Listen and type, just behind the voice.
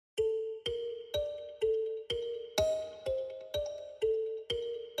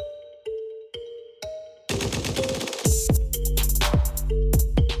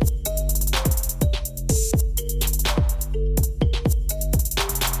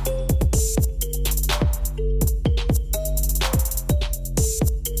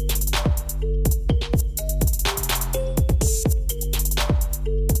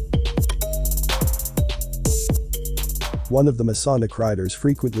One of the Masonic writers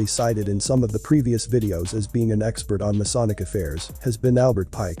frequently cited in some of the previous videos as being an expert on Masonic affairs has been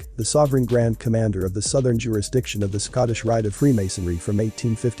Albert Pike, the Sovereign Grand Commander of the Southern jurisdiction of the Scottish Rite of Freemasonry from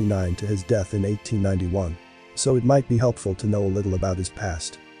 1859 to his death in 1891. So it might be helpful to know a little about his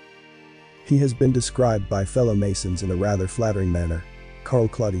past. He has been described by fellow Masons in a rather flattering manner. Carl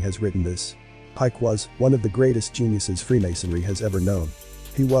Cludy has written this. Pike was one of the greatest geniuses Freemasonry has ever known.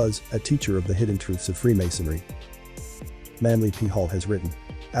 He was a teacher of the hidden truths of Freemasonry. Manly P. Hall has written.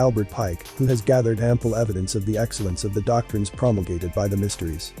 Albert Pike, who has gathered ample evidence of the excellence of the doctrines promulgated by the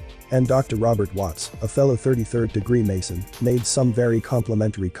mysteries. And Dr. Robert Watts, a fellow 33rd degree Mason, made some very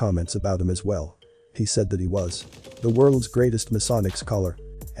complimentary comments about him as well. He said that he was the world's greatest Masonic scholar.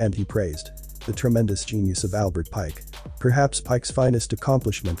 And he praised the tremendous genius of Albert Pike. Perhaps Pike's finest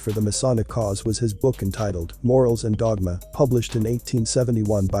accomplishment for the Masonic cause was his book entitled Morals and Dogma, published in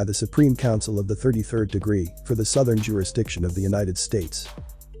 1871 by the Supreme Council of the 33rd degree for the Southern jurisdiction of the United States.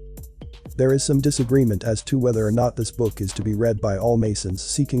 There is some disagreement as to whether or not this book is to be read by all Masons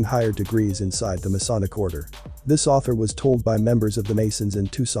seeking higher degrees inside the Masonic order. This author was told by members of the Masons in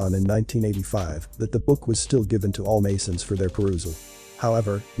Tucson in 1985 that the book was still given to all Masons for their perusal.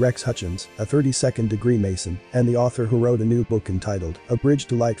 However, Rex Hutchins, a 32nd degree Mason and the author who wrote a new book entitled A Bridge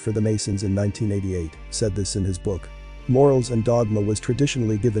to Light for the Masons in 1988, said this in his book. Morals and Dogma was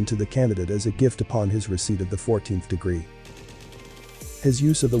traditionally given to the candidate as a gift upon his receipt of the 14th degree. His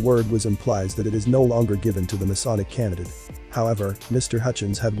use of the word was implies that it is no longer given to the Masonic candidate. However, Mr.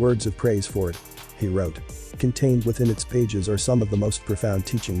 Hutchins had words of praise for it. He wrote, "Contained within its pages are some of the most profound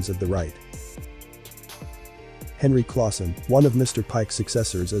teachings of the Rite." Henry Clausen, one of Mr. Pike's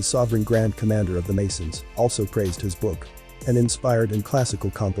successors as Sovereign Grand Commander of the Masons, also praised his book, an inspired and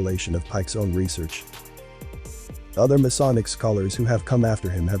classical compilation of Pike's own research. Other Masonic scholars who have come after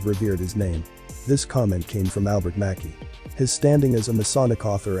him have revered his name. This comment came from Albert Mackey. His standing as a Masonic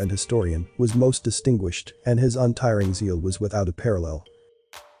author and historian was most distinguished, and his untiring zeal was without a parallel.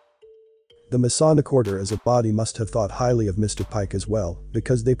 The Masonic order as a body must have thought highly of Mr. Pike as well,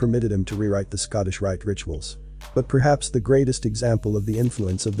 because they permitted him to rewrite the Scottish Rite rituals. But perhaps the greatest example of the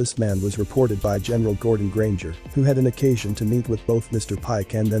influence of this man was reported by General Gordon Granger, who had an occasion to meet with both Mr.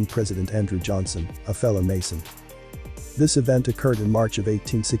 Pike and then President Andrew Johnson, a fellow Mason. This event occurred in March of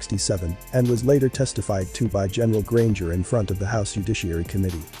 1867 and was later testified to by General Granger in front of the House Judiciary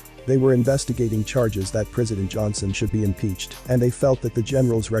Committee. They were investigating charges that President Johnson should be impeached, and they felt that the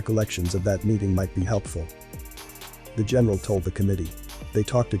general's recollections of that meeting might be helpful. The general told the committee. They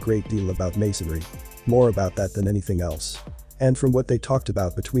talked a great deal about Masonry. More about that than anything else. And from what they talked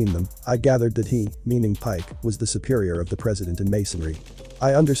about between them, I gathered that he, meaning Pike, was the superior of the president in Masonry.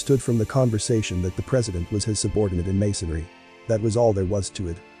 I understood from the conversation that the president was his subordinate in Masonry. That was all there was to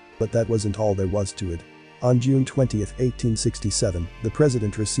it. But that wasn't all there was to it. On June 20, 1867, the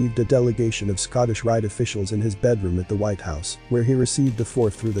president received a delegation of Scottish Rite officials in his bedroom at the White House, where he received the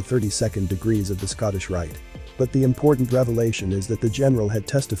 4th through the 32nd degrees of the Scottish Rite. But the important revelation is that the general had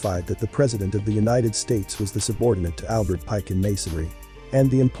testified that the President of the United States was the subordinate to Albert Pike in Masonry. And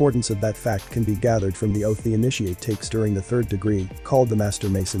the importance of that fact can be gathered from the oath the initiate takes during the 3rd degree, called the Master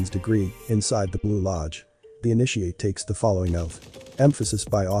Mason's degree, inside the Blue Lodge. The initiate takes the following oath. Emphasis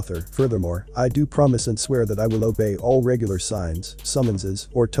by author. Furthermore, I do promise and swear that I will obey all regular signs, summonses,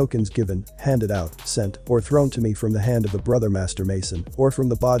 or tokens given, handed out, sent, or thrown to me from the hand of a brother Master Mason, or from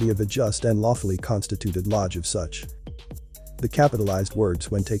the body of a just and lawfully constituted lodge of such. The capitalized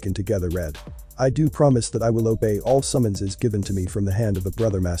words when taken together read. I do promise that I will obey all summonses given to me from the hand of a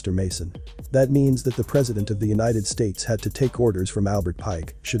brother Master Mason. That means that the President of the United States had to take orders from Albert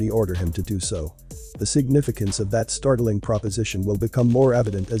Pike, should he order him to do so. The significance of that startling proposition will become more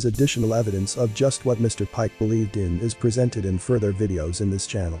evident as additional evidence of just what Mr. Pike believed in is presented in further videos in this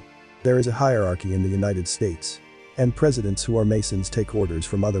channel. There is a hierarchy in the United States. And presidents who are Masons take orders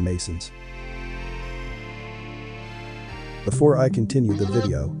from other Masons. Before I continue the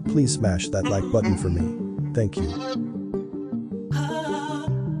video, please smash that like button for me. Thank you.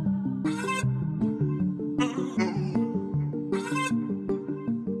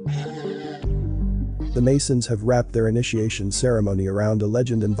 The Masons have wrapped their initiation ceremony around a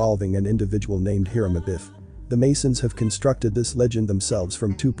legend involving an individual named Hiram Abiff. The Masons have constructed this legend themselves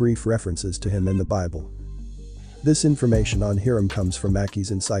from 2 brief references to him in the Bible. This information on Hiram comes from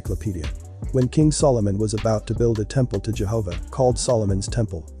Mackey's encyclopedia. When King Solomon was about to build a temple to Jehovah, called Solomon's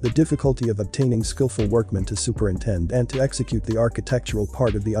Temple, the difficulty of obtaining skillful workmen to superintend and to execute the architectural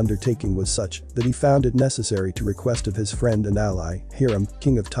part of the undertaking was such that he found it necessary to request of his friend and ally, Hiram,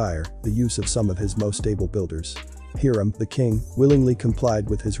 king of Tyre, the use of some of his most able builders. Hiram, the king, willingly complied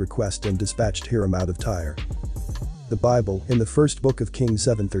with his request and dispatched Hiram out of Tyre. The Bible, in the first book of Kings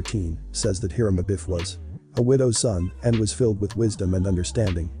 7:13, says that Hiram-Abith was a widow's son and was filled with wisdom and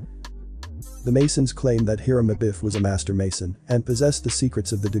understanding. The Masons claim that Hiram-Abith was a master mason and possessed the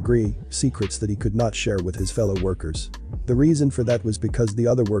secrets of the degree, secrets that he could not share with his fellow workers. The reason for that was because the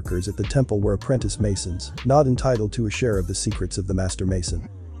other workers at the temple were apprentice masons, not entitled to a share of the secrets of the master mason.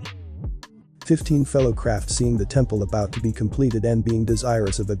 15 fellow crafts seeing the temple about to be completed and being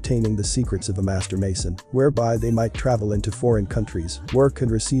desirous of obtaining the secrets of a master mason, whereby they might travel into foreign countries, work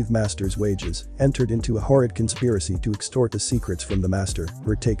and receive master's wages, entered into a horrid conspiracy to extort the secrets from the master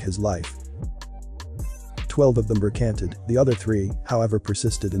or take his life. 12 of them recanted, the other 3, however,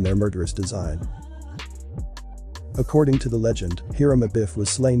 persisted in their murderous design. According to the legend, Hiram-Abith was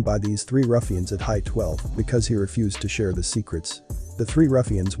slain by these 3 ruffians at height 12 because he refused to share the secrets. The 3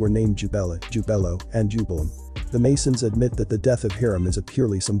 ruffians were named Jubela, Jubelo, and Jubilam. The Masons admit that the death of Hiram is a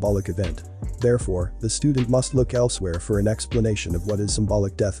purely symbolic event. Therefore, the student must look elsewhere for an explanation of what his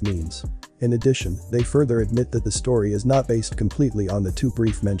symbolic death means. In addition, they further admit that the story is not based completely on the 2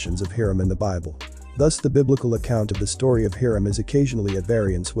 brief mentions of Hiram in the Bible. Thus, the biblical account of the story of Hiram is occasionally at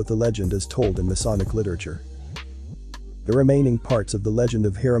variance with the legend as told in Masonic literature. The remaining parts of the legend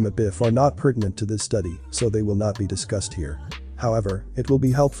of Hiram-Abith are not pertinent to this study, so they will not be discussed here. However, it will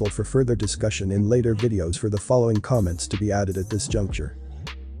be helpful for further discussion in later videos for the following comments to be added at this juncture.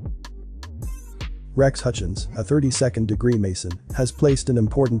 Rex Hutchins, a 32nd degree Mason, has placed an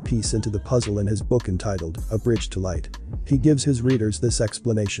important piece into the puzzle in his book entitled A Bridge to Light. He gives his readers this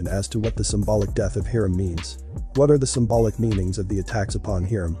explanation as to what the symbolic death of Hiram means. What are the symbolic meanings of the attacks upon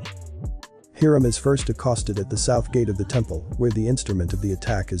Hiram? Hiram is first accosted at the south gate of the temple, where the instrument of the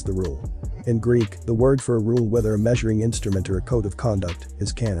attack is the rule. In Greek, the word for a rule, whether a measuring instrument or a code of conduct,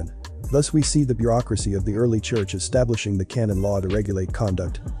 is canon. Thus we see the bureaucracy of the early church establishing the canon law to regulate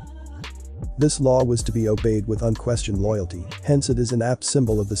conduct. This law was to be obeyed with unquestioned loyalty, hence it is an apt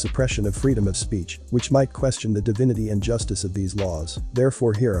symbol of the suppression of freedom of speech, which might question the divinity and justice of these laws.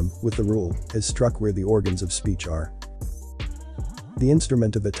 Therefore Hiram, with the rule, is struck where the organs of speech are. The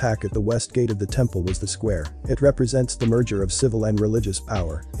instrument of attack at the west gate of the temple was the square. It represents the merger of civil and religious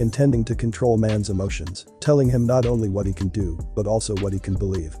power, intending to control man's emotions, telling him not only what he can do, but also what he can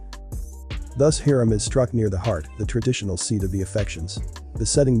believe. Thus Hiram is struck near the heart, the traditional seat of the affections. The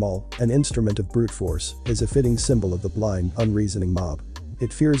setting maul, an instrument of brute force, is a fitting symbol of the blind, unreasoning mob.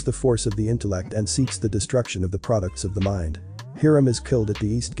 It fears the force of the intellect and seeks the destruction of the products of the mind. Hiram is killed at the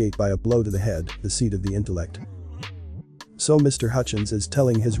east gate by a blow to the head, the seat of the intellect. So Mr. Hutchins is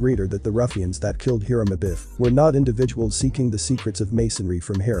telling his reader that the ruffians that killed Hiram-Abith were not individuals seeking the secrets of masonry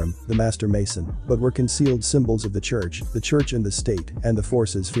from Hiram, the master mason, but were concealed symbols of the church and the state, and the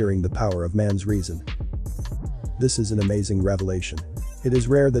forces fearing the power of man's reason. This is an amazing revelation. It is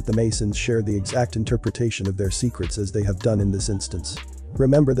rare that the Masons share the exact interpretation of their secrets as they have done in this instance.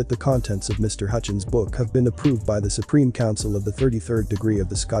 Remember that the contents of Mr. Hutchins' book have been approved by the Supreme Council of the 33rd degree of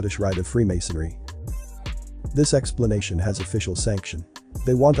the Scottish Rite of Freemasonry. This explanation has official sanction.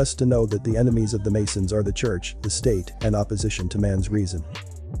 They want us to know that the enemies of the Masons are the church, the state, and opposition to man's reason.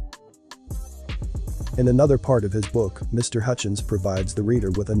 In another part of his book, Mr. Hutchins provides the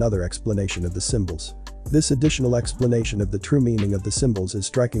reader with another explanation of the symbols. This additional explanation of the true meaning of the symbols is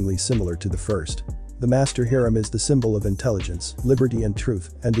strikingly similar to the first. The Master Hiram is the symbol of intelligence, liberty and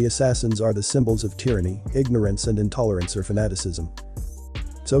truth, and the assassins are the symbols of tyranny, ignorance and intolerance or fanaticism.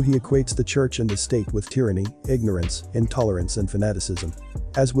 So he equates the church and the state with tyranny, ignorance, intolerance and fanaticism.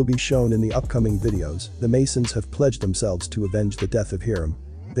 As will be shown in the upcoming videos, the Masons have pledged themselves to avenge the death of Hiram.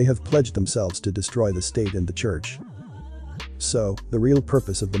 They have pledged themselves to destroy the state and the church. So, the real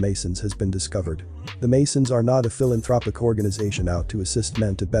purpose of the Masons has been discovered. The Masons are not a philanthropic organization out to assist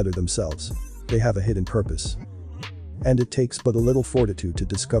men to better themselves. They have a hidden purpose. And it takes but a little fortitude to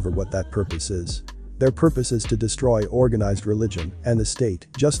discover what that purpose is. Their purpose is to destroy organized religion and the state,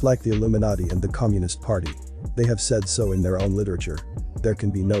 just like the Illuminati and the Communist Party. They have said so in their own literature. There can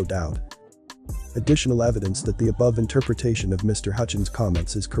be no doubt. Additional evidence that the above interpretation of Mr. Hutchins'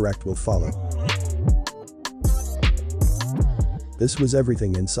 comments is correct will follow. This was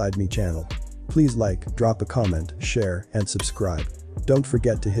everything inside me channel. Please like, drop a comment, share, and subscribe. Don't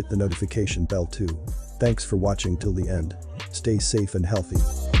forget to hit the notification bell too. Thanks for watching till the end. Stay safe and healthy.